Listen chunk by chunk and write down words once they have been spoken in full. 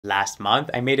Last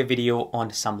month, I made a video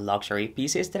on some luxury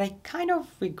pieces that I kind of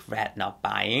regret not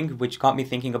buying, which got me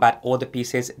thinking about all the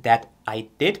pieces that I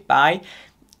did buy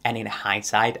and in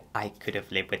hindsight, I could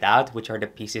have lived without, which are the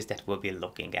pieces that we'll be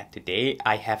looking at today.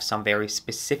 I have some very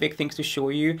specific things to show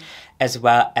you, as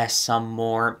well as some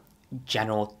more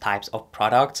general types of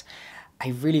products I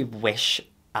really wish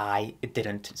I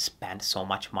didn't spend so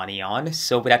much money on.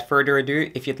 So without further ado,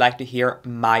 if you'd like to hear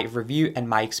my review and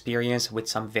my experience with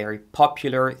some very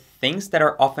popular things that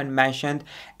are often mentioned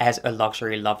as a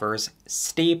luxury lover's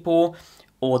staple,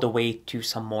 all the way to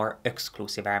some more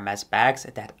exclusive Hermes bags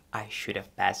that I should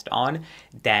have passed on,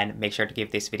 then make sure to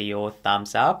give this video a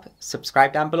thumbs up,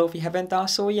 subscribe down below if you haven't done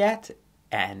so yet,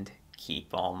 and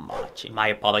keep on watching. My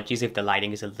apologies if the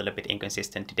lighting is a little bit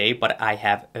inconsistent today, but I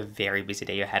have a very busy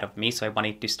day ahead of me, so I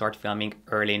wanted to start filming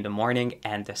early in the morning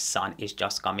and the sun is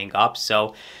just coming up,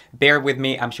 so bear with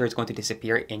me. I'm sure it's going to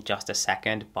disappear in just a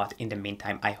second, but in the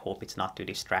meantime, I hope it's not too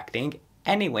distracting.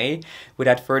 Anyway,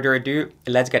 without further ado,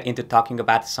 let's get into talking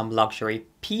about some luxury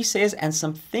pieces and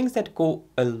some things that go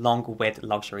along with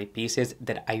luxury pieces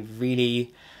that I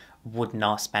really would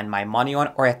not spend my money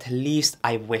on, or at least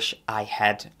I wish I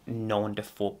had known the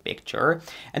full picture.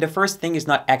 And the first thing is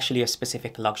not actually a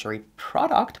specific luxury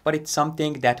product, but it's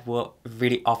something that will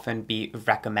really often be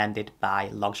recommended by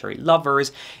luxury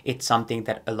lovers. It's something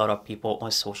that a lot of people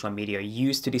on social media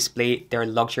use to display their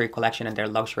luxury collection and their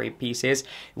luxury pieces,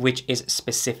 which is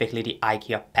specifically the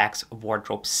Ikea Pax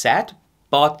Wardrobe set.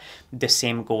 But the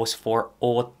same goes for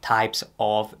all types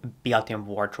of built-in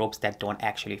wardrobes that don't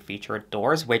actually feature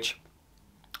doors, which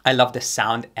I love the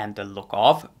sound and the look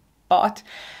of, but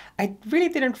I really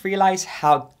didn't realize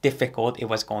how difficult it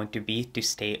was going to be to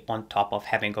stay on top of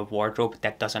having a wardrobe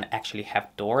that doesn't actually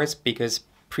have doors, because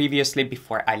previously,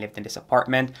 before I lived in this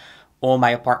apartment, all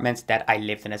my apartments that I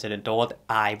lived in as an adult,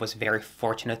 I was very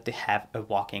fortunate to have a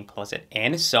walk-in closet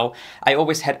in. So I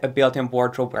always had a built-in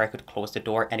wardrobe where I could close the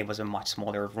door, and it was a much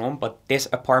smaller room. But this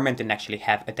apartment didn't actually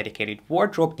have a dedicated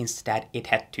wardrobe. Instead, it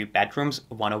had 2 bedrooms,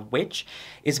 one of which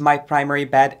is my primary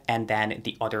bed. And then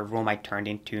the other room I turned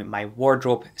into my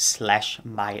wardrobe /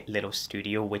 my little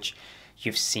studio, which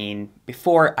you've seen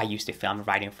before. I used to film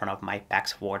right in front of my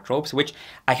Pax wardrobes, which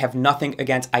I have nothing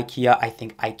against IKEA. I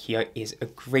think IKEA is a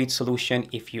great solution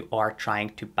if you are trying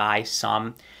to buy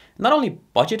some not only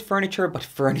budget furniture, but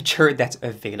furniture that's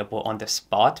available on the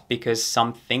spot, because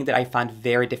something that I found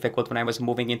very difficult when I was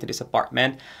moving into this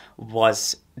apartment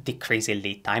was the crazy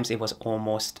lead times. It was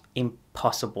almost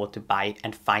impossible to buy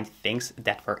and find things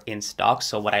that were in stock.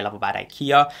 So what I love about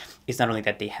IKEA is not only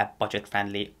that they have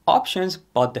budget-friendly options,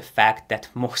 but the fact that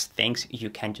most things you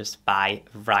can just buy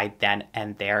right then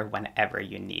and there whenever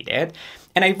you need it.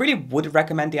 And I really would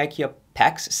recommend the IKEA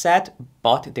Pax set,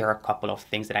 but there are a couple of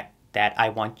things that I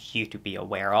want you to be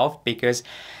aware of, because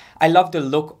I love the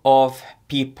look of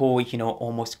people, you know,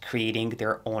 almost creating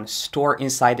their own store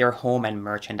inside their home and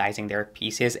merchandising their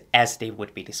pieces as they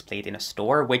would be displayed in a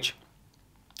store, which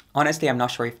honestly, I'm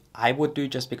not sure if I would do,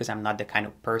 just because I'm not the kind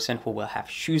of person who will have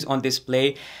shoes on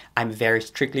display. I'm very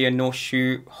strictly a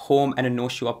no-shoe home and a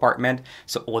no-shoe apartment,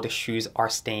 so all the shoes are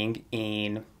staying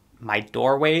in my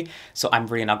doorway, so I'm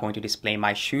really not going to display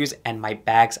my shoes. And my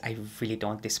bags, I really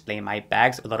don't display my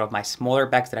bags. A lot of my smaller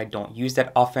bags that I don't use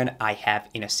that often, I have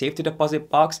in a safety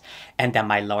deposit box, and then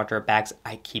my larger bags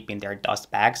I keep in their dust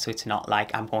bags, so it's not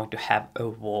like I'm going to have a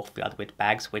wall filled with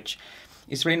bags, which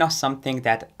is really not something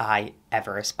that I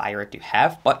ever aspire to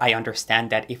have. But I understand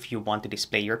that if you want to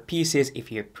display your pieces,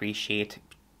 if you appreciate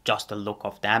just the look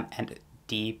of them and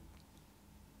the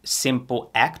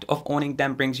simple act of owning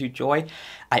them brings you joy,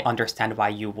 I understand why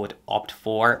you would opt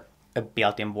for a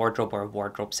built-in wardrobe or a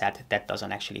wardrobe set that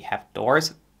doesn't actually have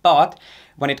doors. But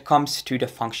when it comes to the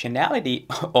functionality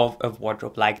of a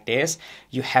wardrobe like this,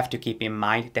 you have to keep in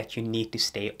mind that you need to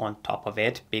stay on top of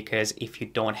it, because if you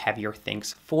don't have your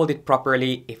things folded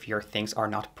properly, if your things are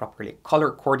not properly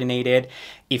color coordinated,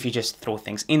 if you just throw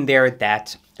things in there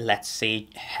that, let's say,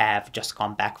 have just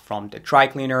come back from the dry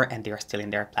cleaner and they're still in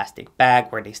their plastic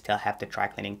bag where they still have the dry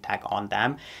cleaning tag on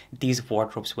them, these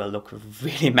wardrobes will look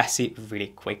really messy really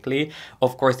quickly.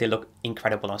 Of course, they look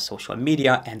incredible on social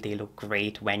media and they look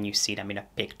great when you see them in a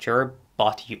picture,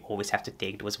 but you always have to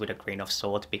take those with a grain of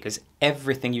salt, because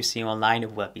everything you see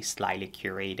online will be slightly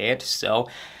curated. So,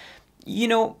 you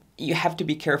know, you have to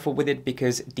be careful with it,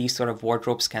 because these sort of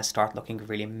wardrobes can start looking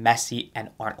really messy and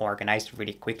unorganized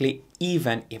really quickly,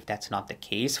 even if that's not the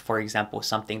case. For example,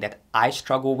 something that I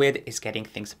struggle with is getting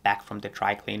things back from the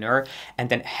dry cleaner and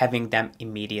then having them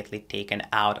immediately taken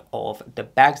out of the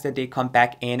bags that they come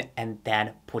back in, and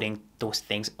then putting those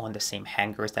things on the same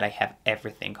hangers that I have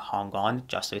everything hung on,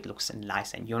 just so it looks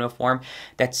nice and uniform.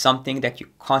 That's something that you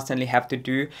constantly have to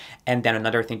do. And then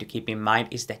another thing to keep in mind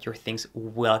is that your things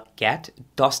will get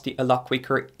dusty a lot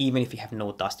quicker, even if you have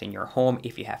no dust in your home,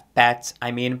 if you have pets. I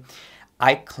mean,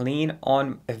 I clean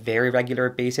on a very regular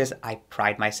basis. I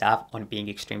pride myself on being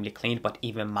extremely clean, but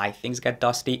even my things get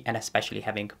dusty, and especially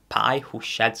having Pi, who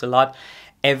sheds a lot,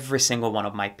 every single one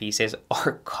of my pieces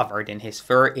are covered in his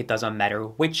fur. It doesn't matter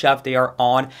which shelf they are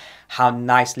on, how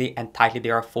nicely and tightly they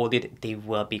are folded, they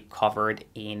will be covered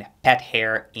in pet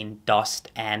hair, in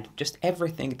dust, and just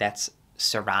everything that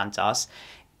surrounds us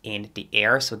in the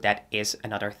air. So that is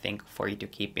another thing for you to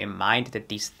keep in mind, that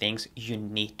these things you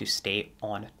need to stay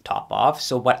on top of.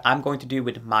 So what I'm going to do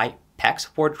with my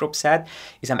Pax wardrobe set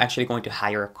is I'm actually going to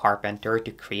hire a carpenter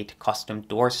to create custom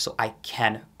doors so I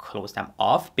can close them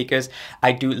off, because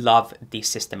I do love the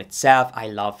system itself. I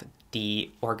love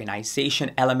the organization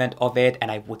element of it,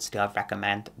 and I would still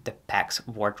recommend the Pax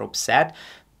wardrobe set.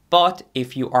 But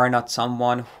if you are not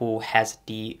someone who has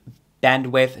the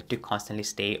bandwidth to constantly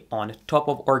stay on top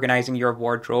of organizing your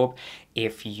wardrobe,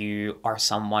 if you are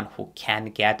someone who can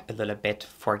get a little bit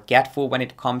forgetful when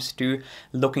it comes to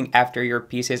looking after your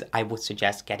pieces, I would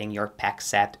suggest getting your Pax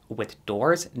set with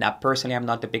doors. Now, personally, I'm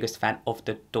not the biggest fan of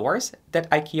the doors that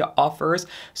IKEA offers.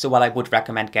 So while I would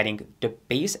recommend getting the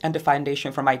base and the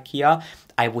foundation from IKEA,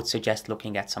 I would suggest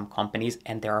looking at some companies,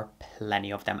 and there are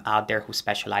plenty of them out there who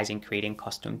specialize in creating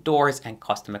custom doors and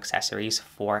custom accessories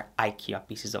for IKEA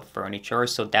pieces of furniture.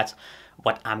 So that's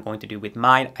what I'm going to do with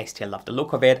mine. I still love the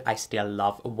look of it. I still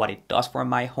love what it does for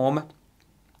my home.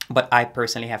 But I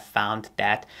personally have found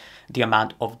that the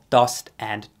amount of dust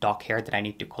and dog hair that I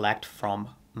need to collect from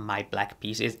my black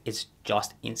pieces is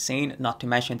just insane. Not to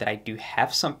mention that I do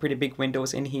have some pretty big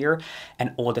windows in here,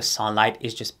 and all the sunlight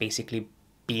is just basically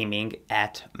beaming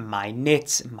at my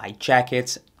knits, my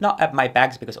jackets, not at my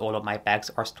bags, because all of my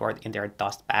bags are stored in their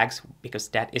dust bags, because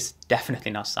that is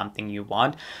definitely not something you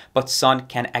want. But sun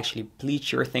can actually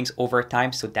bleach your things over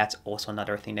time, so that's also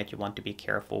another thing that you want to be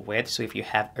careful with. So if you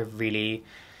have a really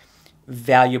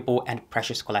valuable and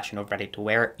precious collection of ready to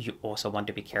wear, you also want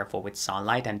to be careful with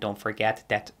sunlight, and don't forget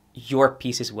that your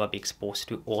pieces will be exposed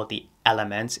to all the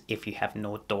elements if you have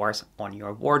no doors on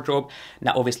your wardrobe.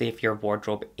 Now, obviously, if your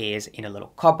wardrobe is in a little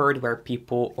cupboard where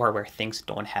people or where things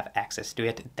don't have access to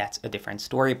it, that's a different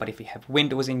story. But if you have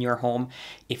windows in your home,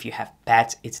 if you have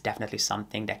pets, it's definitely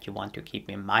something that you want to keep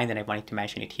in mind. And I wanted to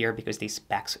mention it here because these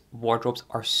Pax wardrobes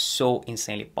are so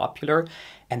insanely popular,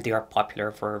 and they are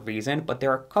popular for a reason. But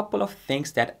there are a couple of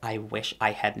things that I wish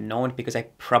I had known, because I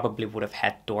probably would have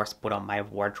had doors put on my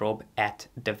wardrobe at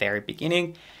the very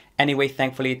beginning. Anyway,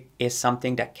 thankfully, it is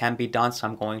something that can be done, so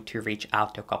I'm going to reach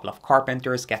out to a couple of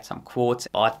carpenters, get some quotes.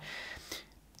 But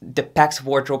the Pax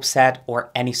wardrobe set, or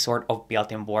any sort of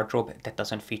built-in wardrobe that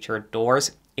doesn't feature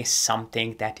doors, is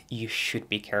something that you should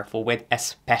be careful with,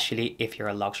 especially if you're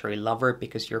a luxury lover,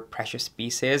 because your precious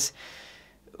pieces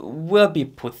will be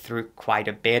put through quite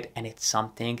a bit, and it's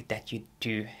something that you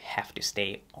do have to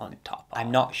stay on top of. I'm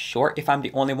not sure if I'm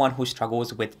the only one who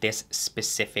struggles with this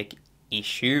specific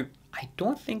issue. I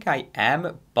don't think I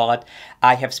am, but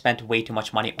I have spent way too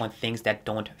much money on things that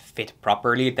don't fit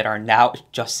properly, that are now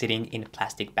just sitting in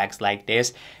plastic bags like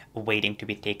this, waiting to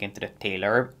be taken to the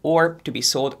tailor or to be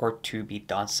sold or to be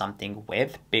done something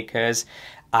with, because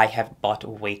I have bought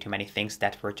way too many things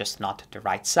that were just not the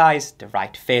right size, the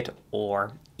right fit,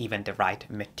 or even the right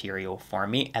material for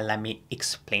me. And let me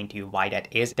explain to you why that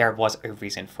is. There was a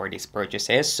reason for these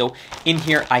purchases. So in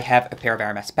here I have a pair of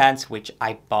Hermes pants, which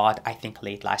I bought, I think,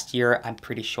 late last year. I'm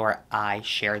pretty sure I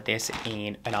shared this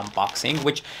in an unboxing,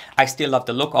 which I still love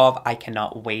the look of. I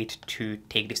cannot wait to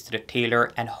take this to the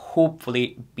tailor and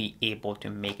hopefully be able to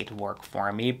make it work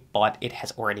for me. But it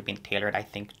has already been tailored, I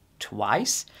think,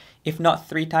 twice, if not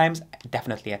 3 times,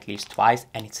 definitely at least twice,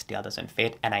 and it still doesn't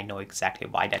fit, and I know exactly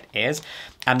why that is.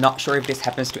 I'm not sure if this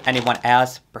happens to anyone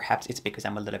else. Perhaps it's because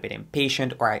I'm a little bit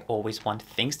impatient, or I always want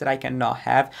things that I cannot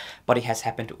have, but it has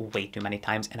happened way too many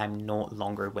times, and I'm no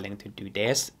longer willing to do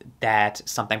this. That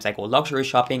sometimes I go luxury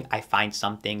shopping, I find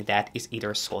something that is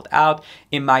either sold out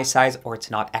in my size, or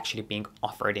it's not actually being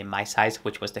offered in my size,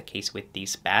 which was the case with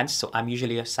these pants. So I'm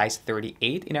usually a size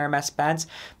 38 in Hermes pants,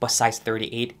 but size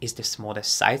 38 is the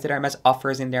smallest size that Hermes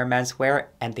offers in their menswear,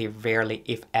 and they rarely,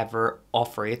 if ever,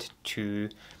 offer it to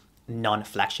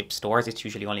non-flagship stores. It's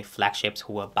usually only flagships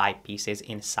who will buy pieces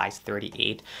in size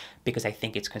 38, because I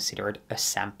think it's considered a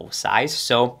sample size.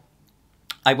 So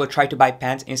I will try to buy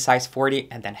pants in size 40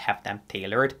 and then have them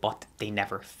tailored, but they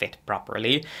never fit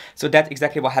properly. So that's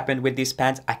exactly what happened with these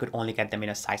pants. I could only get them in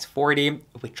a size 40.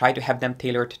 We tried to have them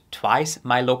tailored twice.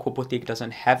 My local boutique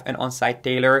doesn't have an on-site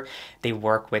tailor. They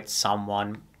work with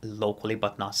someone locally,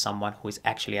 but not someone who is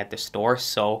actually at the store.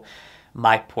 So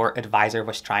my poor advisor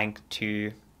was trying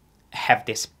to have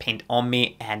this pinned on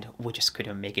me and we just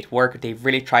couldn't make it work. They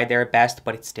really tried their best,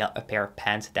 but it's still a pair of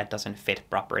pants that doesn't fit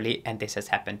properly, and this has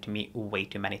happened to me way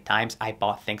too many times. I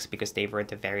bought things because they were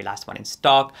the very last one in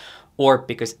stock, or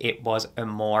because it was a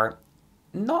more,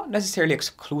 not necessarily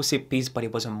exclusive piece, but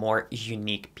it was a more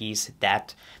unique piece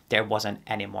that there wasn't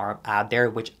any more out there,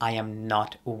 which I am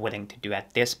not willing to do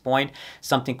at this point.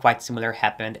 Something quite similar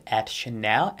happened at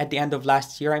Chanel at the end of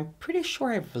last year. I'm pretty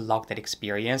sure I vlogged that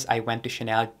experience. I went to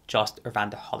Chanel just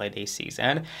around the holiday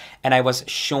season and I was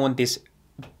shown this.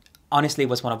 Honestly, it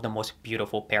was one of the most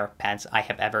beautiful pair of pants I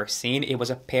have ever seen. It was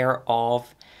a pair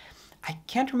of, I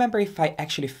can't remember if I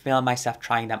actually filmed myself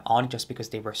trying them on just because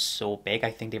they were so big.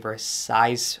 I think they were a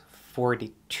size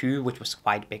 42, which was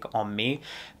quite big on me.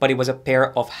 But it was a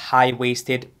pair of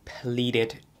high-waisted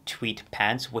pleated tweed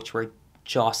pants, which were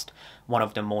just one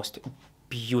of the most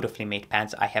beautifully made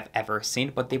pants I have ever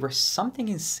seen. But they were something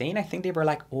insane. I think they were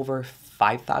like over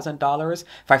 $5,000,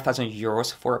 5,000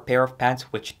 euros for a pair of pants,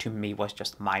 which to me was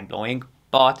just mind-blowing.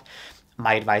 But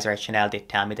my advisor at Chanel did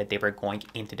tell me that they were going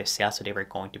into the sale, so they were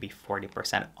going to be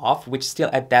 40% off, which still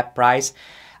at that price,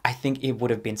 I think it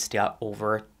would have been still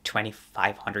over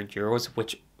 2,500 euros,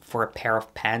 which for a pair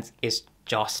of pants is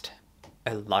just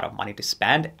a lot of money to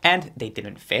spend, and they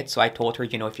didn't fit. So I told her,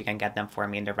 you know, if you can get them for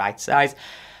me in the right size,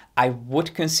 I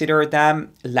would consider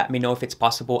them. Let me know if it's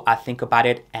possible. I'll think about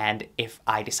it. And if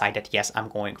I decide that, yes, I'm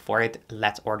going for it,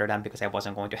 let's order them, because I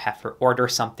wasn't going to have her order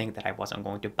something that I wasn't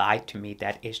going to buy. To me,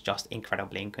 that is just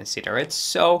incredibly inconsiderate.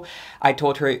 So I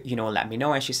told her, you know, let me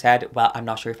know. And she said, well, I'm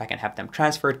not sure if I can have them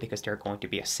transferred because they're going to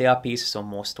be a sale piece. So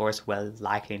most stores will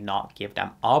likely not give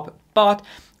them up. But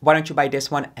why don't you buy this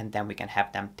one and then we can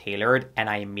have them tailored? And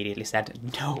I immediately said,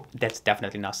 no, that's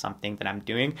definitely not something that I'm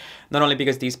doing. Not only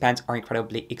because these pants are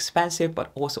incredibly expensive,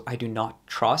 but also I do not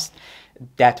trust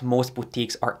that most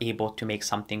boutiques are able to make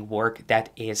something work that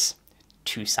is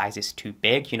 2 sizes too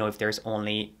big. You know, if there's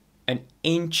only an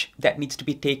inch that needs to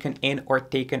be taken in or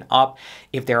taken up,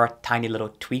 if there are tiny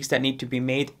little tweaks that need to be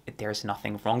made, there's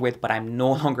nothing wrong with. But I'm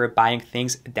no longer buying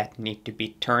things that need to be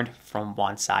turned from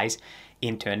one size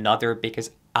into another,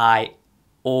 because I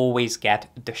always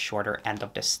get the shorter end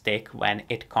of the stick when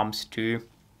it comes to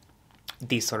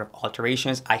these sort of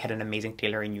alterations. I had an amazing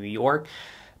tailor in New York,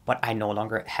 but I no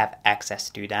longer have access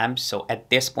to them. So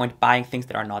at this point, buying things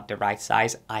that are not the right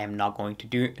size, I am not going to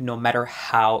do, no matter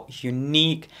how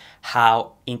unique,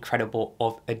 how incredible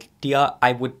of a deal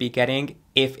I would be getting.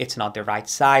 If it's not the right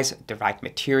size, the right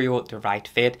material, the right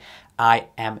fit, I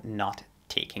am not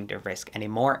taking the risk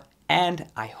anymore. And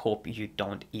I hope you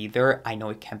don't either. I know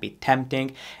it can be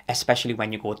tempting, especially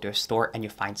when you go to a store and you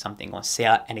find something on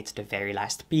sale and it's the very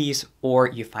last piece, or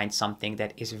you find something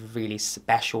that is really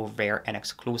special, rare, and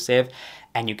exclusive,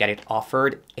 and you get it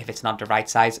offered. If it's not the right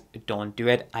size, don't do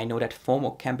it. I know that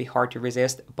FOMO can be hard to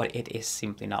resist, but it is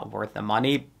simply not worth the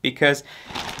money, because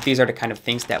these are the kind of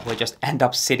things that will just end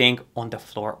up sitting on the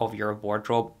floor of your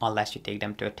wardrobe unless you take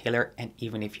them to a tailor. And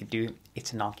even if you do,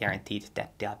 it's not guaranteed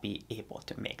that they'll be able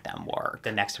to make them work.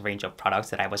 The next range of products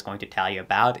that I was going to tell you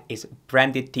about is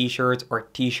branded t-shirts, or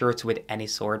t-shirts with any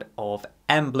sort of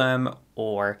emblem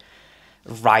or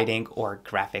writing or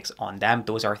graphics on them.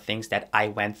 Those are things that I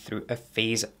went through a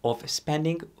phase of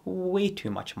spending way too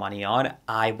much money on.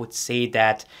 I would say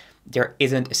that there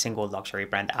isn't a single luxury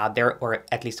brand out there, or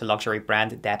at least a luxury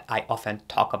brand that I often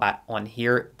talk about on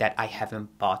here, that I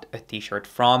haven't bought a t-shirt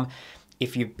from.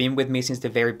 If you've been with me since the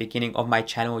very beginning of my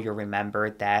channel, you'll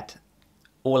remember that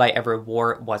all I ever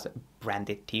wore was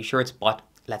branded t-shirts. But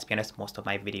let's be honest, most of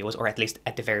my videos, or at least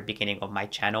at the very beginning of my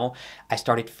channel, I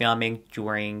started filming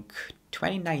during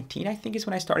 2019, I think is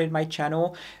when I started my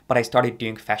channel, but I started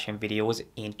doing fashion videos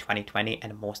in 2020,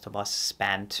 and most of us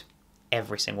spent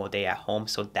every single day at home.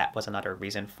 So that was another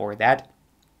reason for that.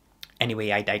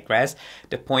 Anyway, I digress.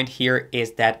 The point here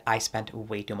is that I spent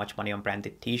way too much money on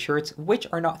branded t-shirts, which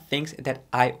are not things that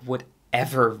I would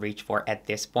ever reach for at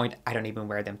this point. I don't even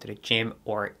wear them to the gym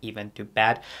or even to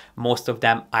bed. Most of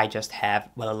them I just have,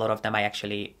 well, a lot of them I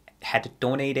actually had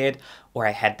donated, or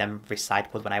I had them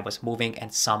recycled when I was moving,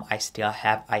 and some I still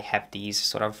have. I have these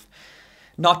sort of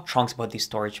not trunks, but these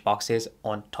storage boxes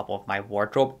on top of my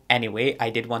wardrobe. Anyway, I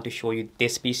did want to show you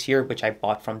this piece here, which I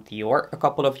bought from Dior a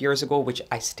couple of years ago, which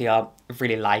I still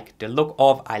really like the look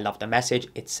of. I love the message.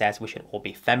 It says we should all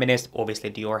be feminist. Obviously,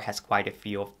 Dior has quite a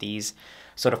few of these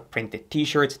sort of printed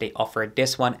t-shirts. They offer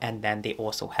this one, and then they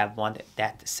also have one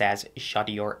that says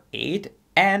Shoddy your aid.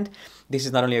 And this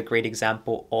is not only a great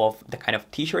example of the kind of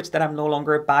t-shirts that I'm no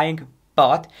longer buying,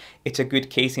 but it's a good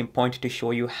case in point to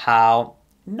show you how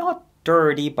not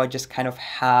dirty, but just kind of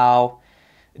how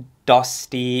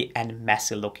dusty and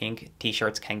messy looking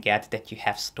t-shirts can get that you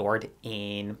have stored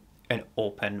in an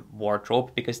open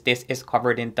wardrobe, because this is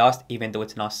covered in dust, even though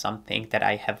it's not something that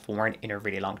I have worn in a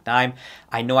really long time.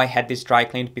 I know I had this dry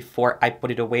cleaned before I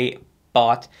put it away,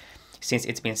 but since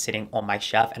it's been sitting on my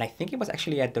shelf, and I think it was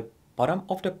actually at the bottom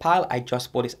of the pile, I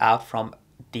just pulled this out from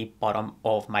the bottom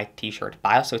of my t-shirt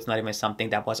pile, so it's not even something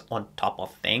that was on top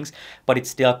of things, but it's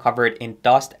still covered in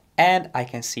dust, and I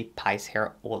can see Pi's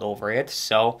hair all over it.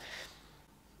 So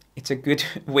it's a good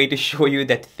way to show you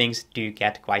that things do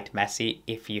get quite messy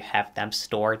if you have them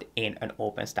stored in an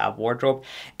open style wardrobe.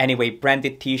 Anyway,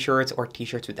 branded t-shirts or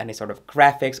t-shirts with any sort of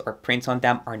graphics or prints on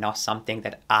them are not something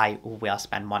that I will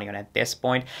spend money on at this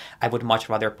point. I would much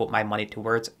rather put my money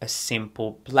towards a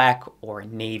simple black or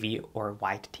navy or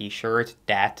white t-shirt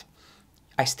that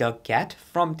I still get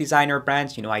from designer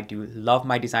brands. You know, I do love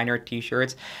my designer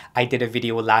t-shirts. I did a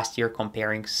video last year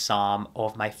comparing some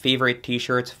of my favorite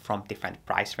t-shirts from different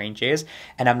price ranges.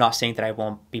 And I'm not saying that I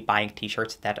won't be buying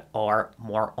t-shirts that are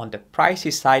more on the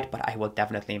pricey side, but I will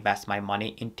definitely invest my money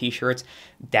in t-shirts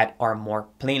that are more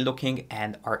plain looking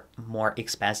and are more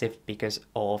expensive because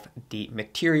of the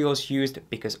materials used,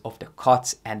 because of the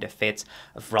cuts and the fits,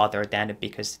 rather than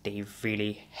because they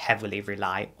really heavily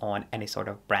rely on any sort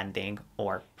of branding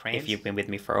or print. If you've been with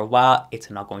me for a while, it's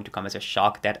not going to come as a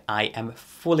shock that I am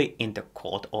fully in the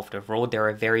cult of the Road. There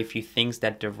are very few things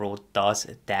that the Road does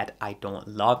that I don't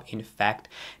love. In fact,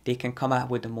 they can come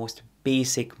out with the most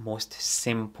basic, most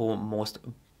simple, most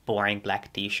boring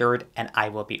black t-shirt and I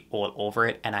will be all over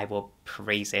it and I will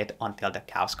praise it until the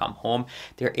cows come home.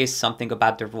 There is something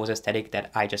about the Rose aesthetic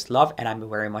that I just love, and I'm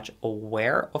very much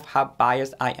aware of how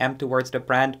biased I am towards the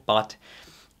brand, but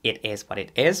it is what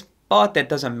it is. But that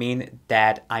doesn't mean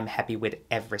that I'm happy with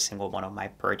every single one of my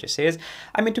purchases.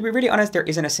 I mean, to be really honest, there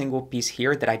isn't a single piece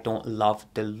here that I don't love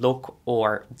the look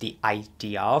or the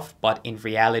idea of, but in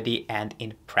reality and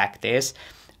in practice,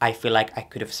 I feel like I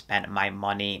could have spent my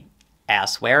money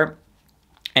elsewhere.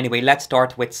 Anyway, let's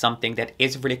start with something that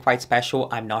is really quite special.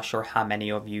 I'm not sure how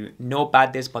many of you know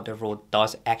about this, but the Road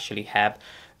does actually have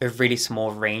a really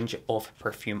small range of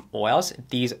perfume oils.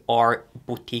 These are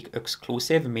boutique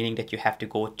exclusive, meaning that you have to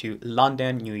go to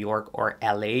London, New York, or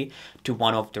LA to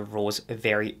one of the Rose's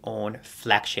very own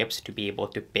flagships to be able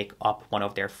to pick up one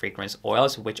of their fragrance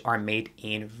oils, which are made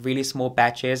in really small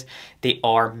batches. They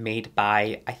are made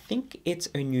by, I think it's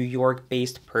a New York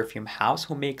based perfume house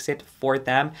who makes it for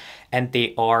them. And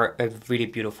they are a really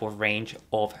beautiful range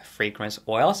of fragrance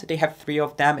oils. They have 3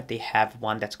 of them. They have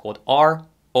one that's called R,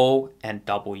 O, and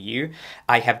W.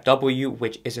 I have W,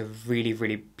 which is a really,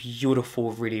 really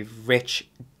beautiful, really rich,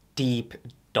 deep,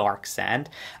 dark scent.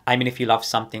 I mean, if you love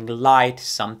something light,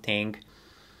 something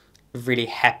really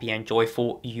happy and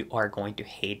joyful, you are going to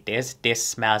hate this. This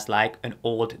smells like an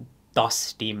old,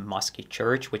 dusty, musky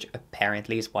church, which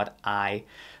apparently is what I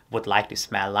would like to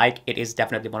smell like. It is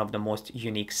definitely one of the most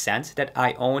unique scents that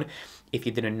I own. If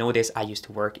you didn't know this, I used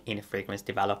to work in fragrance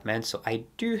development, so I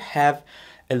do have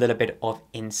a little bit of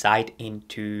insight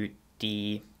into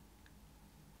the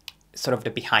sort of the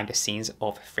behind the scenes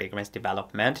of fragrance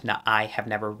development. Now, I have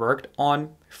never worked on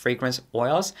fragrance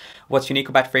oils. What's unique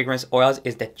about fragrance oils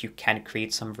is that you can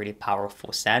create some really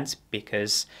powerful scents,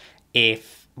 because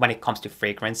when it comes to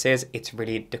fragrances, it's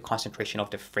really the concentration of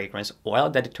the fragrance oil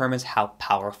that determines how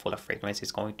powerful a fragrance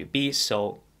is going to be.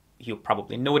 So you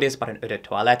probably know this, but an eau de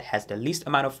toilette has the least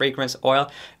amount of fragrance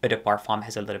oil, eau de parfum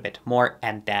has a little bit more,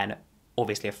 and then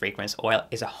obviously a fragrance oil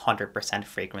is 100%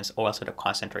 fragrance oil, so the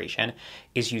concentration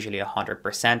is usually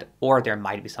 100%, or there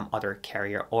might be some other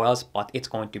carrier oils, but it's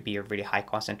going to be a really high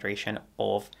concentration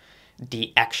of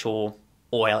the actual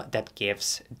oil that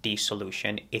gives the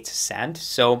solution its scent.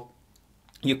 So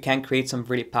you can create some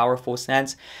really powerful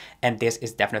scents, and this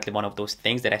is definitely one of those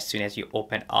things that as soon as you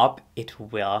open up, it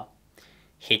will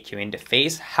hit you in the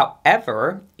face.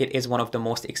 However, it is one of the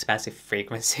most expensive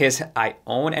fragrances I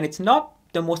own, and it's not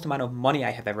the most amount of money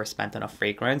I have ever spent on a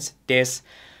fragrance. This,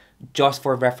 just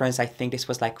for reference, I think this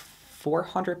was like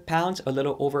 £400, a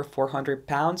little over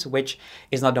 £400, which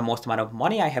is not the most amount of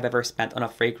money I have ever spent on a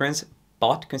fragrance,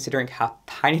 but considering how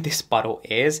tiny this bottle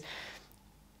is,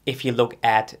 if you look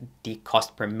at the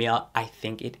cost per mil, I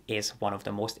think it is one of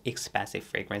the most expensive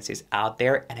fragrances out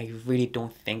there. And I really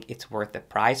don't think it's worth the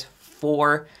price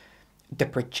for the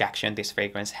projection this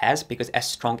fragrance has, because as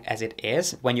strong as it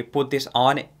is, when you put this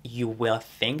on, you will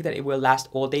think that it will last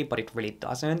all day, but it really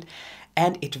doesn't.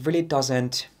 And it really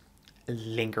doesn't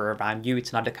linger around you.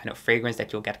 It's not the kind of fragrance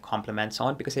that you'll get compliments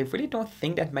on, because I really don't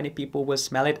think that many people will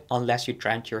smell it unless you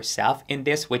drench yourself in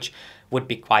this, which would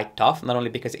be quite tough, not only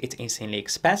because it's insanely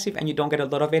expensive and you don't get a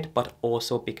lot of it, but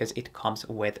also because it comes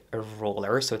with a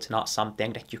roller. So it's not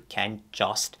something that you can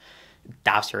just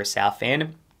douse yourself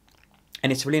in.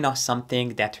 And it's really not something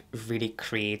that really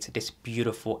creates this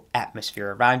beautiful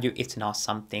atmosphere around you. It's not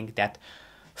something that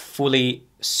fully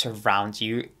surrounds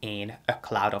you in a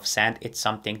cloud of scent. It's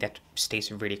something that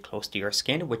stays really close to your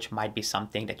skin, which might be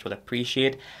something that you'll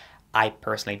appreciate. I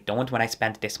personally don't. When I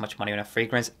spend this much money on a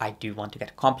fragrance, I do want to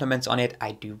get compliments on it.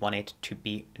 I do want it to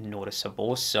be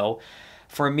noticeable. So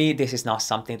for me, this is not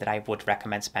something that I would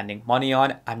recommend spending money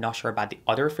on. I'm not sure about the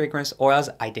other fragrance oils.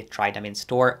 I did try them in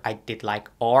store. I did like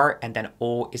R, and then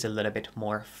O is a little bit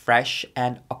more fresh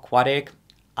and aquatic.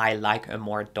 I like a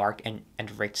more dark and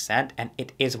rich scent, and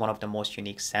it is one of the most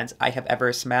unique scents I have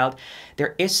ever smelled.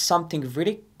 There is something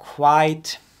really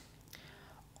quite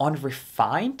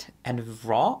unrefined and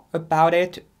raw about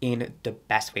it in the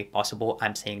best way possible.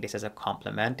 I'm saying this as a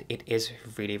compliment. It is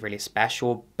really, really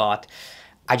special, but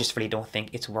I just really don't think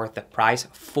it's worth the price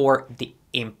for the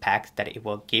impact that it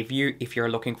will give you. If you're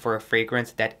looking for a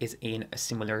fragrance that is in a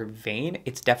similar vein,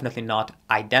 it's definitely not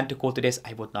identical to this.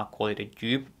 I would not call it a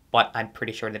dupe, but I'm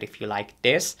pretty sure that if you like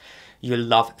this, you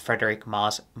love Frederic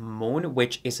Maas Moon,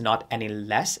 which is not any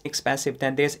less expensive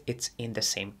than this. It's in the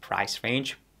same price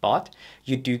range, but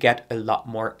you do get a lot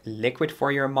more liquid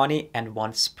for your money, and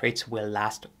one spritz will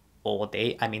last all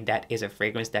day. I mean, that is a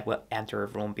fragrance that will enter a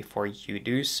room before you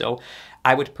do. So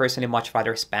I would personally much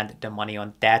rather spend the money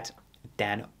on that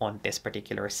than on this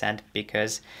particular scent,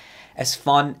 because as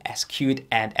fun, as cute,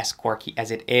 and as quirky as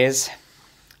it is,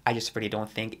 I just really don't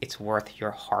think it's worth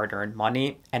your hard-earned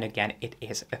money. And again, it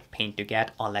is a pain to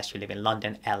get unless you live in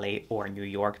London, LA, or New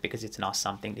York, because it's not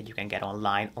something that you can get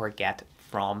online or get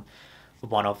from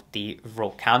one of the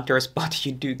Row counters, but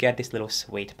you do get this little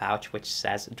suede pouch which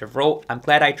says the Row. I'm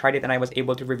glad I tried it and I was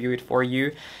able to review it for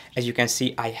you. As you can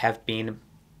see, I have been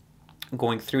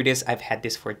going through this. I've had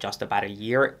this for just about a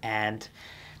year, and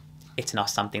it's not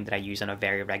something that I use on a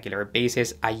very regular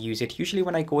basis. I use it usually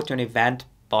when I go to an event,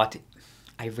 but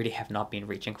I really have not been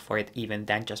reaching for it even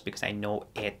then, just because I know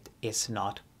it is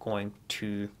not going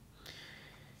to,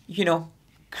 you know,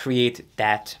 create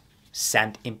that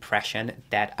scent impression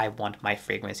that I want my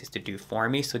fragrances to do for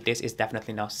me. So this is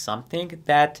definitely not something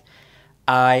that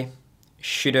I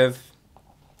should have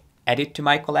added to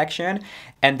my collection.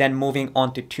 And then moving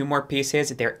on to two more pieces,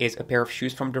 there is a pair of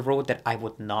shoes from the road that I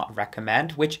would not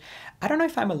recommend, which I don't know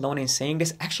if I'm alone in saying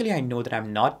this. Actually, I know that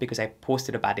I'm not, because I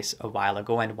posted about this a while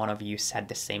ago and one of you said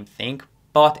the same thing,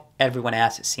 but everyone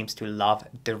else seems to love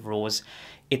the Rose.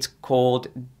 It's called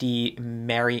the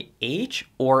Mary H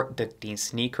or the Dean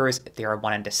sneakers. They are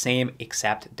one and the same,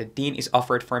 except the Dean is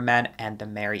offered for men and the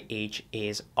Mary H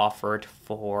is offered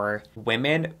for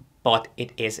women, but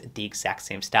it is the exact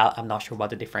same style. I'm not sure what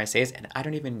the difference is, and I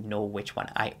don't even know which one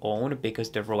I own,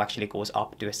 because the Row actually goes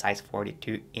up to a size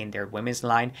 42 in their women's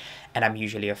line, and I'm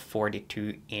usually a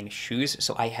 42 in shoes.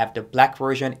 So I have the black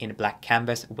version in black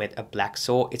canvas with a black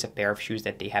sole. It's a pair of shoes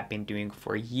that they have been doing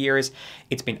for years.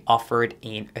 It's been offered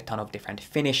in a ton of different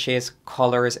finishes,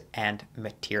 colors, and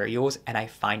materials, and I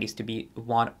find this to be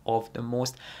one of the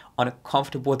most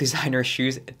uncomfortable designer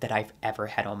shoes that I've ever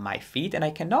had on my feet, and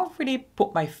I cannot really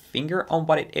put my finger on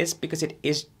what it is, because it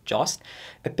is just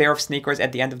a pair of sneakers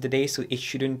at the end of the day, so it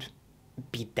shouldn't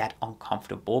be that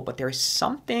uncomfortable. But there is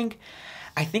something,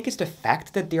 I think it's the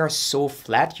fact that they are so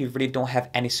flat, you really don't have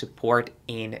any support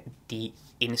in the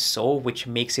insole, which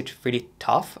makes it really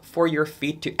tough for your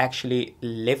feet to actually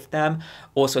lift them.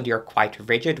 Also, they are quite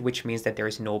rigid, which means that there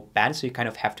is no bend, so you kind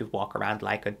of have to walk around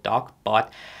like a dog.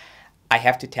 But I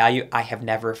have to tell you, I have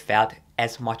never felt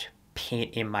as much pain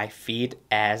in my feet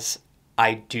as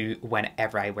I do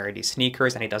whenever I wear these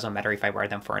sneakers, and it doesn't matter if I wear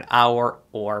them for an hour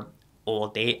or all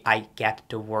day, I get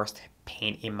the worst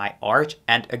pain in my arch.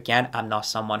 And again, I'm not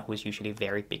someone who's usually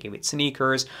very picky with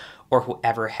sneakers or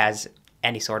whoever has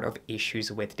any sort of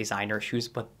issues with designer shoes,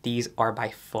 but these are by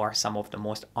far some of the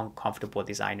most uncomfortable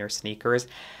designer sneakers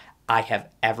I have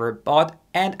ever bought,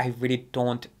 and I really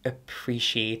don't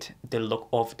appreciate the look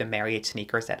of the Marriott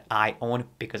sneakers that I own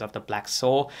because of the black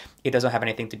sole. It doesn't have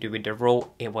anything to do with the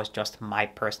row. It was just my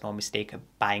personal mistake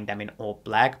buying them in all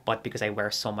black, but because I wear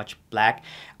so much black,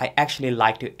 I actually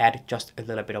like to add just a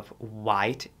little bit of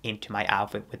white into my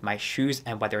outfit with my shoes,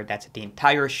 and whether that's the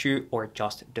entire shoe or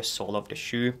just the sole of the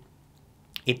shoe,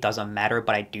 it doesn't matter.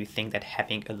 But I do think that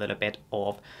having a little bit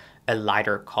of a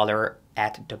lighter color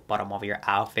at the bottom of your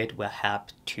outfit will help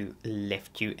to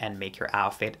lift you and make your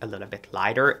outfit a little bit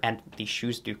lighter. And these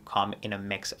shoes do come in a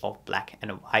mix of black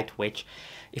and white, which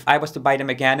if I was to buy them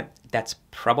again, that's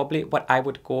probably what I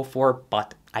would go for,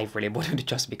 but I really wouldn't,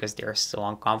 just because they're so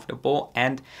uncomfortable.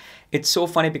 And it's so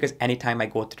funny because anytime I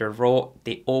go to the row,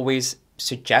 they always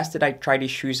suggest that I try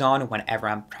these shoes on whenever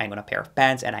I'm trying on a pair of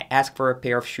pants and I ask for a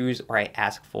pair of shoes or I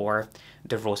ask for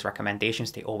the Rose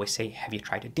recommendations. They always say, have you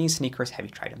tried the Dean sneakers? Have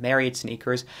you tried the Marriott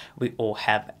sneakers? We all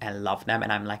have and love them.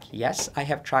 And I'm like, yes, I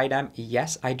have tried them.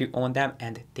 Yes, I do own them.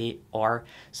 And they are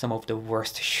some of the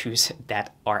worst shoes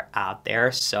that are out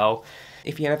there. So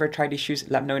if you have ever tried these shoes,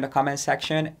 let me know in the comment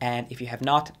section. And if you have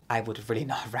not, I would really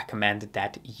not recommend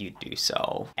that you do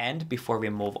so. And before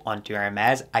we move on to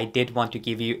Hermes, I did want to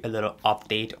give you a little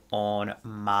update on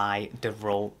my The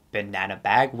Row banana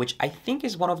bag, which I think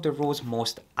is one of The Row's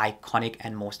most iconic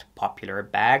and most popular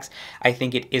bags. I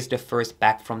think it is the first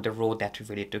bag from The Row that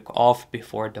really took off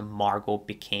before the Margot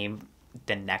became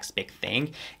the next big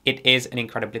thing. It is an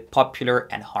incredibly popular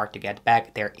and hard to get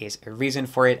bag. There is a reason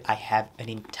for it. I have an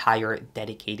entire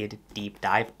dedicated deep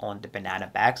dive on the banana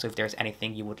bag. So if there's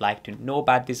anything you would like to know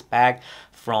about this bag,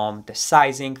 from the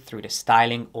sizing through the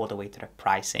styling all the way to the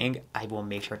pricing, I will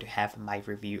make sure to have my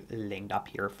review linked up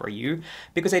here for you,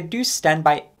 because I do stand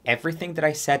by everything that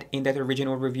I said in that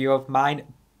original review of mine.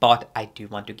 But I do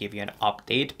want to give you an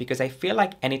update because I feel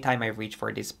like anytime I reach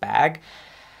for this bag,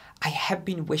 I have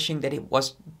been wishing that it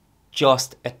was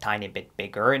just a tiny bit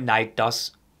bigger. Now it does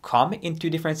come in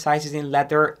 2 different sizes in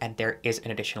leather, and there is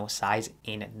an additional size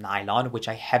in nylon, which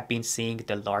I have been seeing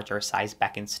the larger size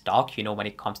back in stock. You know, when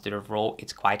it comes to The Row,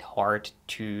 it's quite hard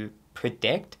to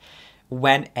predict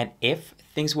when and if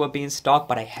things will be in stock,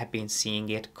 but I have been seeing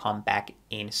it come back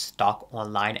in stock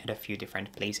online at a few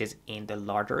different places in the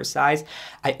larger size.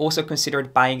 I also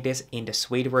considered buying this in the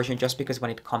suede version just because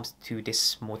when it comes to this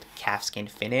smooth calfskin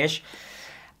finish,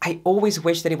 I always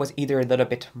wish that it was either a little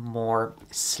bit more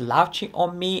slouchy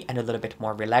on me and a little bit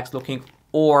more relaxed looking,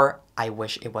 or I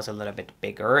wish it was a little bit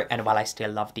bigger. And while I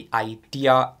still love the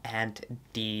idea and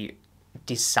the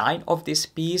design of this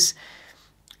piece,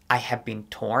 I have been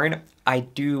torn. I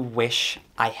do wish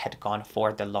I had gone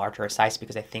for the larger size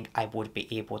because I think I would be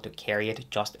able to carry it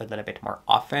just a little bit more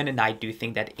often. And I do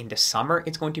think that in the summer,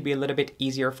 it's going to be a little bit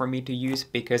easier for me to use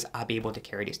because I'll be able to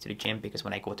carry this to the gym, because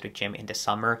when I go to the gym in the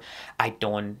summer, I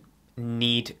don't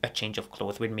need a change of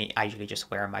clothes with me. I usually just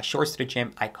wear my shorts to the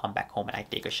gym. I come back home and I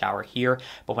take a shower here.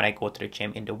 But when I go to the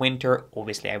gym in the winter,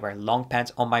 obviously I wear long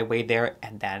pants on my way there,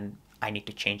 and then I need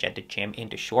to change at the gym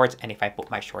into shorts. And if I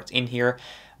put my shorts in here,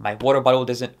 my water bottle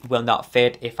will not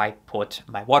fit. If I put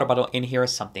my water bottle in here,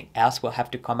 something else will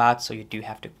have to come out. So you do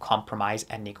have to compromise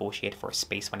and negotiate for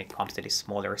space when it comes to this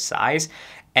smaller size.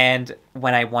 And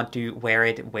when I want to wear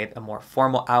it with a more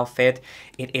formal outfit,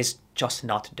 it is just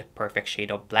not the perfect shade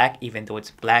of black. Even though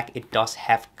it's black, it does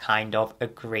have kind of a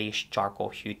grayish charcoal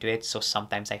hue to it. So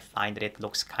sometimes I find that it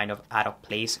looks kind of out of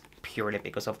place purely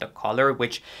because of the color,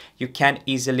 which you can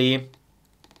easily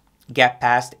get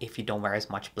past if you don't wear as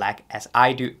much black as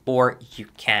I do, or you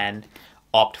can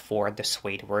opt for the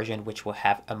suede version, which will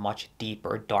have a much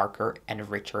deeper, darker, and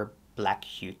richer black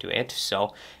hue to it.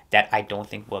 So that I don't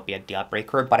think will be a deal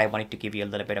breaker, but I wanted to give you a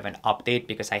little bit of an update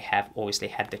because I have obviously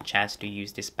had the chance to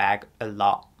use this bag a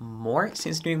lot more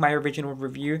since doing my original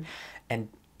review, and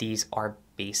these are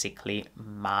basically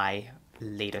my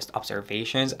latest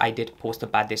observations. I did post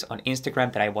about this on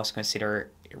Instagram that I was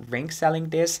considering selling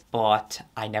this, but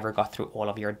I never got through all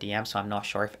of your DMs, so I'm not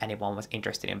sure if anyone was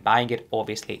interested in buying it.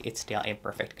 Obviously, it's still in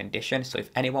perfect condition, so if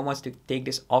anyone wants to take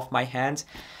this off my hands,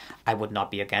 I would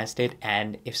not be against it.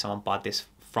 And if someone bought this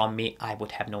from me, I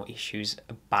would have no issues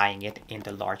buying it in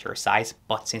the larger size.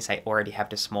 But since I already have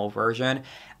the small version,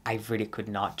 I really could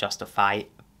not justify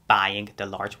buying the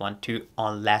large one too,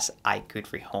 unless I could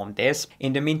rehome this.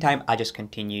 In the meantime, I just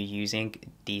continue using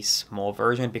the small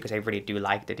version because I really do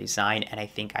like the design, and I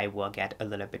think I will get a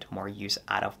little bit more use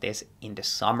out of this in the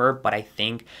summer. But I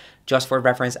think, just for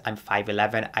reference, I'm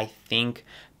 5'11". I think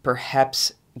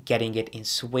perhaps getting it in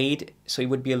suede, so it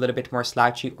would be a little bit more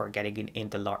slouchy, or getting it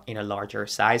in a larger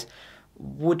size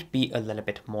would be a little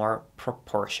bit more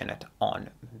proportionate on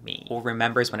me. Who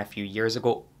remembers when a few years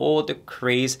ago all the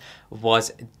craze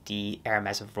was the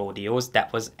Hermes rodeos?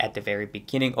 That was at the very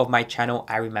beginning of my channel.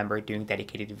 I remember doing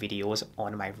dedicated videos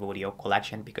on my rodeo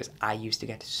collection because I used to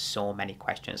get so many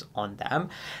questions on them.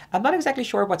 I'm not exactly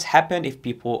sure what's happened, if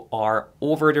people are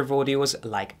over the rodeos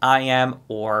like I am,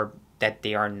 or that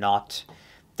they are not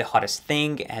the hottest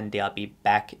thing and they'll be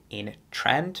back in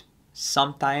trend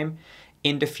sometime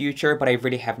in the future, but I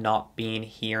really have not been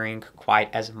hearing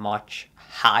quite as much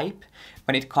hype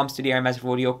when it comes to the Hermes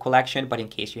rodeo collection. But in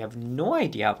case you have no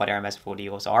idea what Hermes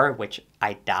rodeos are, which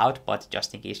I doubt, but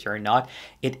just in case you're not,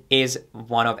 it is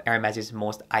one of Hermes's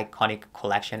most iconic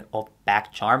collection of bag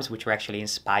charms, which were actually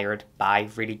inspired by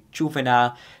really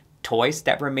juvenile toys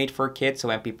that were made for kids. So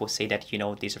when people say that, you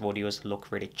know, these rodeos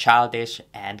look really childish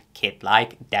and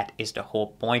kid-like, that is the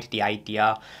whole point. The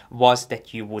idea was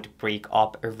that you would break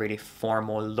up a really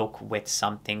formal look with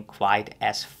something quite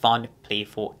as fun,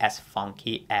 playful, as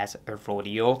funky as a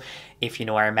rodeo. If you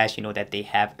know Hermes, you know that they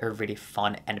have a really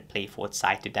fun and playful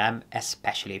side to them,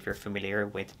 especially if you're familiar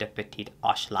with the Petite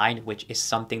Hush line, which is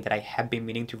something that I have been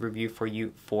meaning to review for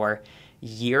you for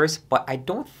years, but I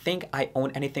don't think I own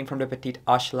anything from the Petite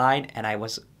Hush line, and I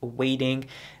was waiting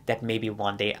that maybe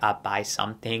one day I'll buy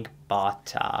something,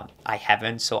 but I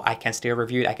haven't, so I can still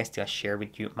review it. I can still share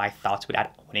with you my thoughts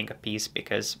without owning a piece,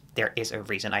 because there is a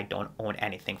reason I don't own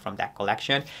anything from that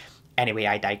collection. Anyway,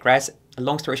 I digress.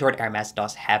 Long story short, Hermes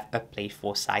does have a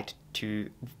playful side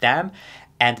to them,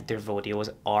 and the rodeos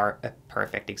are a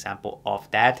perfect example of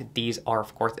that. These are,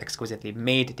 of course, exquisitely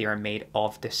made. They are made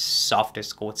of the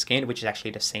softest goat skin, which is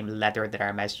actually the same leather that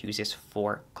Hermes uses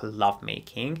for glove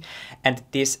making. And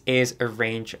this is a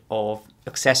range of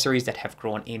accessories that have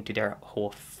grown into their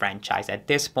whole franchise. At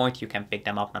this point, you can pick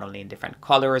them up not only in different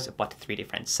colors, but 3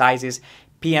 different sizes.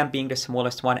 PM being the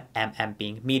smallest one, MM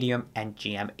being medium, and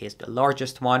GM is the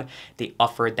largest one. They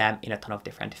offer them in a ton of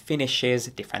different finishes,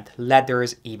 different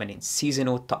leathers, even in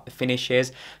seasonal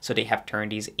finishes. So they have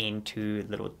turned these into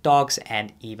little dogs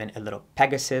and even a little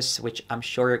Pegasus, which I'm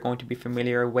sure you're going to be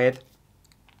familiar with.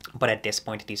 But at this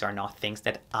point, these are not things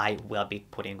that I will be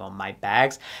putting on my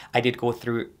bags. I did go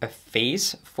through a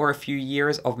phase for a few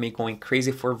years of me going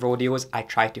crazy for rodeos. I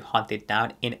tried to hunt it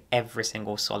down in every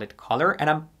single solid color, and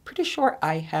I'm pretty sure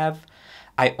I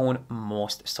own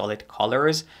most solid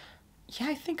colors. Yeah,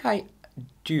 I think I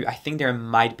do. I think there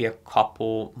might be a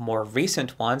couple more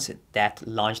recent ones that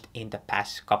launched in the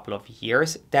past couple of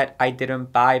years that I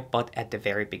didn't buy, but at the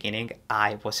very beginning,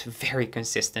 I was very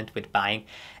consistent with buying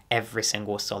every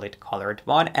single solid colored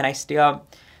one, and I still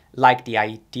like the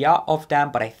idea of them,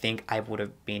 but I think I would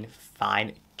have been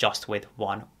fine just with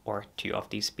 1 or 2 of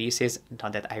these pieces.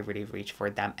 Not that I really reach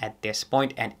for them at this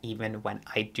point, and even when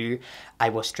I do, I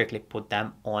will strictly put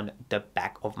them on the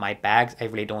back of my bags. I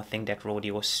really don't think that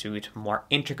rodeos suit more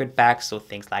intricate bags, so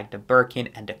things like the Birkin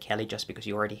and the Kelly, just because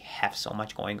you already have so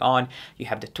much going on. You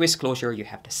have the twist closure, you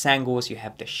have the sangles, you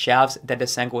have the shelves that the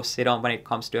sangles sit on when it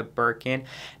comes to a Birkin,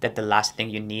 that the last thing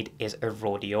you need is a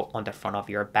rodeo on the front of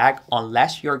your bag,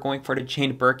 unless you're going for the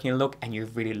Jane Birkin look and you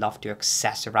really love to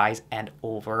accessorize and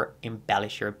over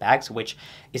embellish your bags, which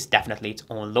is definitely its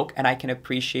own look, and I can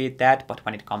appreciate that. But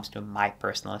when it comes to my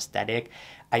personal aesthetic,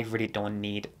 I really don't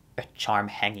need a charm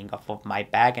hanging off of my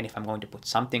bag, and if I'm going to put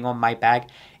something on my bag,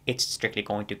 it's strictly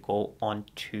going to go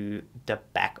onto the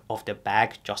back of the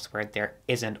bag, just where there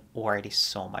isn't already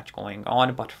so much going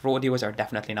on. But rodeos are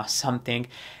definitely not something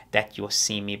that you'll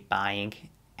see me buying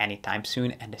anytime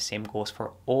soon, and the same goes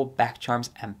for all bag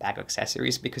charms and bag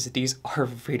accessories, because these are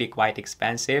really quite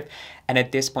expensive. And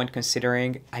at this point,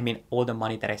 considering, I mean, all the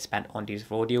money that I spent on these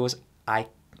rodeos, I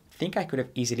think I could have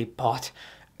easily bought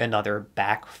another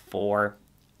bag for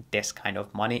this kind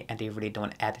of money, and they really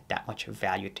don't add that much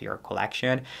value to your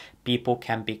collection. People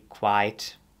can be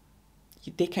quite,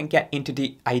 they can get into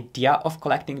the idea of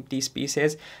collecting these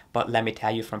pieces, but let me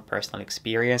tell you from personal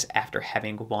experience, after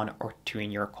having 1 or 2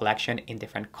 in your collection in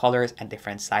different colors and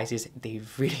different sizes, they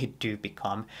really do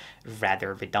become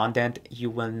rather redundant. You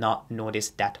will not notice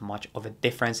that much of a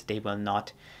difference. They will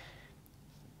not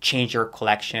change your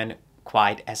collection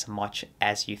quite as much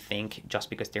as you think,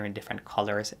 just because they're in different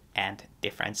colors and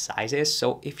different sizes.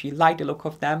 So if you like the look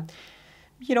of them,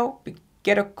 you know,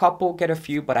 get a couple, get a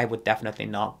few, but I would definitely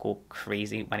not go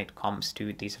crazy when it comes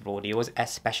to these rodeos,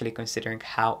 especially considering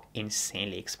how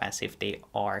insanely expensive they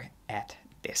are at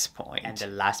this point. And the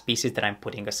last pieces that I'm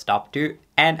putting a stop to,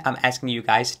 and I'm asking you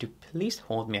guys to please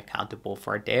hold me accountable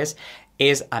for this,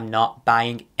 is I'm not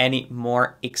buying any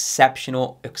more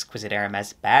exceptional exquisite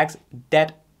Hermes bags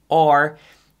that are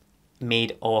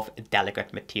made of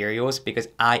delicate materials, because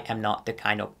I am not the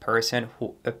kind of person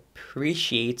who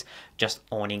appreciates just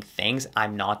owning things.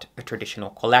 I'm not a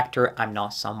traditional collector. I'm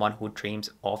not someone who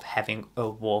dreams of having a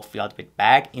wall filled with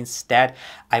bags. Instead,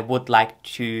 I would like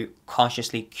to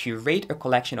consciously curate a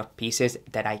collection of pieces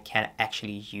that I can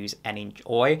actually use and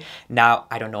enjoy. Now,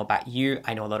 I don't know about you.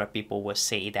 I know a lot of people will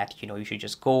say that, you should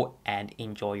just go and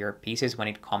enjoy your pieces when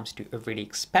it comes to a really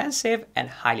expensive and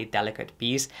highly delicate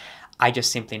piece. I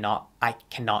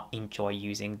cannot enjoy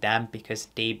using them because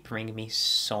they bring me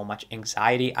so much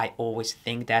anxiety. I always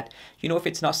think that, if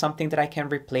it's not something that I can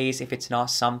replace, if it's not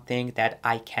something that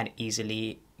I can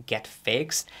easily get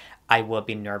fixed, I will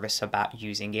be nervous about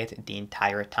using it the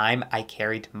entire time. I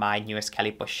carried my newest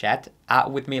Kelly pochette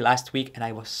out with me last week, and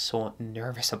I was so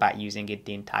nervous about using it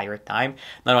the entire time.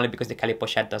 Not only because the Kelly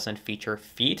pochette doesn't feature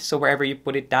feet, so wherever you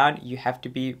put it down, you have to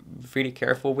be really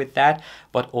careful with that,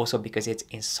 but also because it's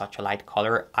in such a light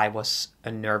color. I was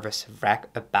a nervous wreck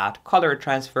about color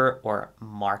transfer or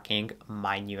marking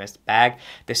my newest bag.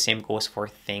 The same goes for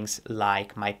things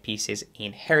like my pieces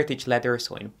in heritage leather,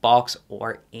 so in box,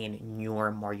 or in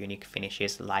newer, more unique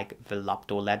finishes like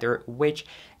Velupto leather, which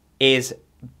is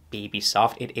baby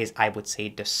soft. It is, I would say,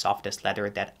 the softest leather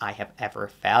that I have ever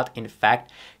felt. In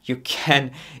fact, you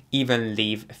can even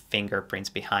leave fingerprints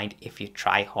behind if you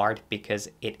try hard, because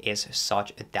it is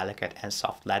such a delicate and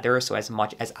soft leather. So as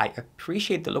much as I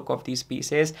appreciate the look of these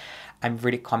pieces, I'm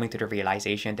really coming to the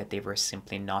realization that they were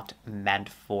simply not meant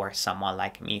for someone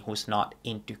like me who's not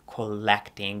into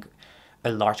collecting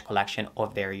a large collection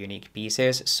of very unique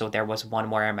pieces. So there was one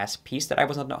more Hermes piece that I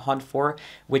was on the hunt for,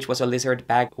 which was a lizard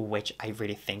bag, which I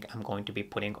really think I'm going to be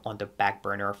putting on the back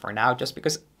burner for now, just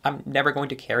because I'm never going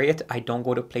to carry it. I don't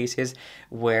go to places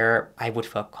where I would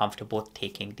feel comfortable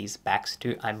taking these bags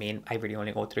to. I mean, I really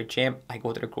only go to the gym, I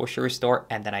go to the grocery store,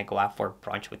 and then I go out for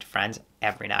brunch with friends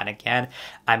every now and again.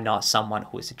 I'm not someone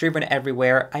who is driven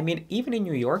everywhere. I mean, even in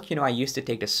New York, I used to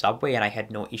take the subway and I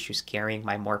had no issues carrying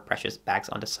my more precious bags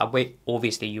on the subway.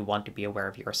 Obviously, you want to be aware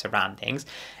of your surroundings.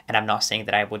 And I'm not saying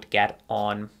that I would get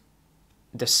on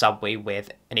the subway with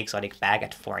an exotic bag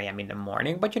at 4 a.m. in the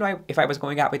morning. But, if I was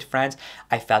going out with friends,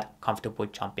 I felt comfortable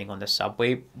jumping on the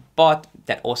subway. But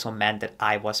that also meant that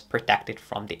I was protected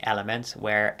from the elements.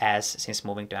 Whereas since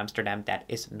moving to Amsterdam, that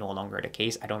is no longer the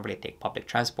case. I don't really take public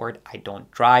transport. I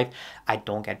don't drive. I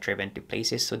don't get driven to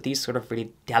places. So these sort of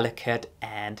really delicate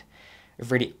and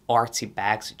really artsy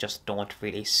bags just don't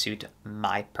really suit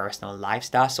my personal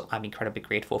lifestyle. So I'm incredibly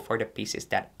grateful for the pieces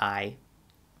that I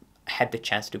had the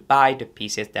chance to buy, the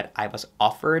pieces that I was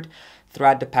offered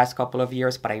throughout the past couple of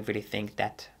years. But I really think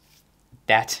that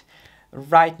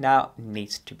right now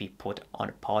needs to be put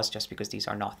on pause, just because these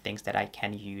are not things that I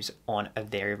can use on a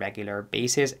very regular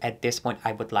basis. At this point,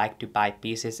 I would like to buy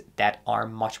pieces that are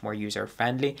much more user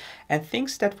friendly and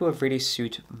things that will really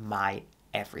suit my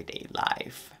everyday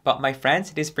life. But my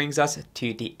friends, this brings us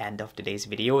to the end of today's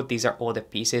video. These are all the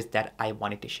pieces that I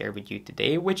wanted to share with you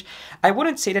today, which I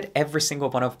wouldn't say that every single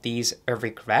one of these a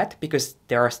regret, because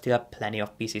there are still plenty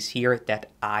of pieces here that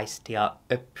I still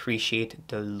appreciate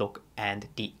the look and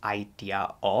the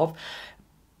idea of.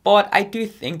 But I do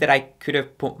think that I could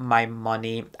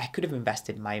have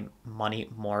invested my money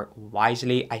more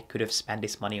wisely. I could have spent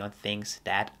this money on things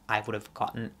that I would have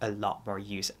gotten a lot more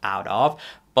use out of.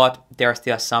 But there are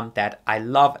still some that I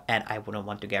love and I wouldn't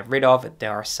want to get rid of.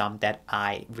 There are some that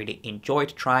I really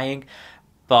enjoyed trying,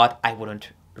 but I wouldn't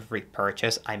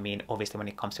repurchase. I mean, obviously when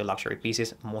it comes to luxury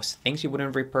pieces, most things you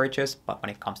wouldn't repurchase, but when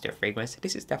it comes to a fragrance,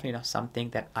 this is definitely not something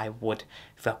that I would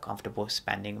feel comfortable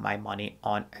spending my money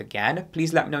on again.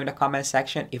 Please let me know in the comment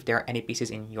section if there are any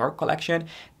pieces in your collection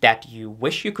that you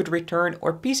wish you could return,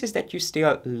 or pieces that you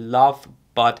still love,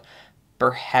 but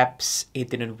perhaps it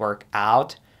didn't work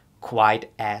out quite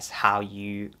as how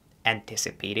you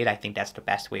anticipated. I think that's the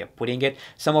best way of putting it.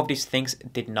 Some of these things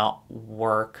did not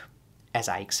work as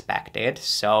I expected.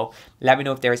 So let me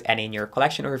know if there's any in your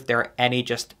collection, or if there are any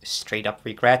just straight up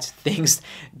regrets, things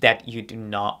that you do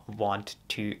not want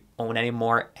to own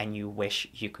anymore and you wish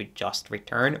you could just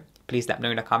return. Please let me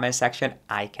know in the comment section.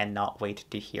 I cannot wait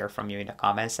to hear from you in the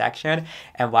comment section.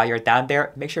 And while you're down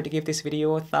there, make sure to give this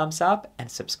video a thumbs up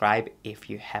and subscribe if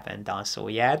you haven't done so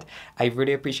yet. I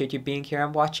really appreciate you being here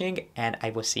and watching, and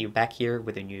I will see you back here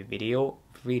with a new video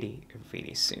really,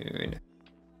 really soon.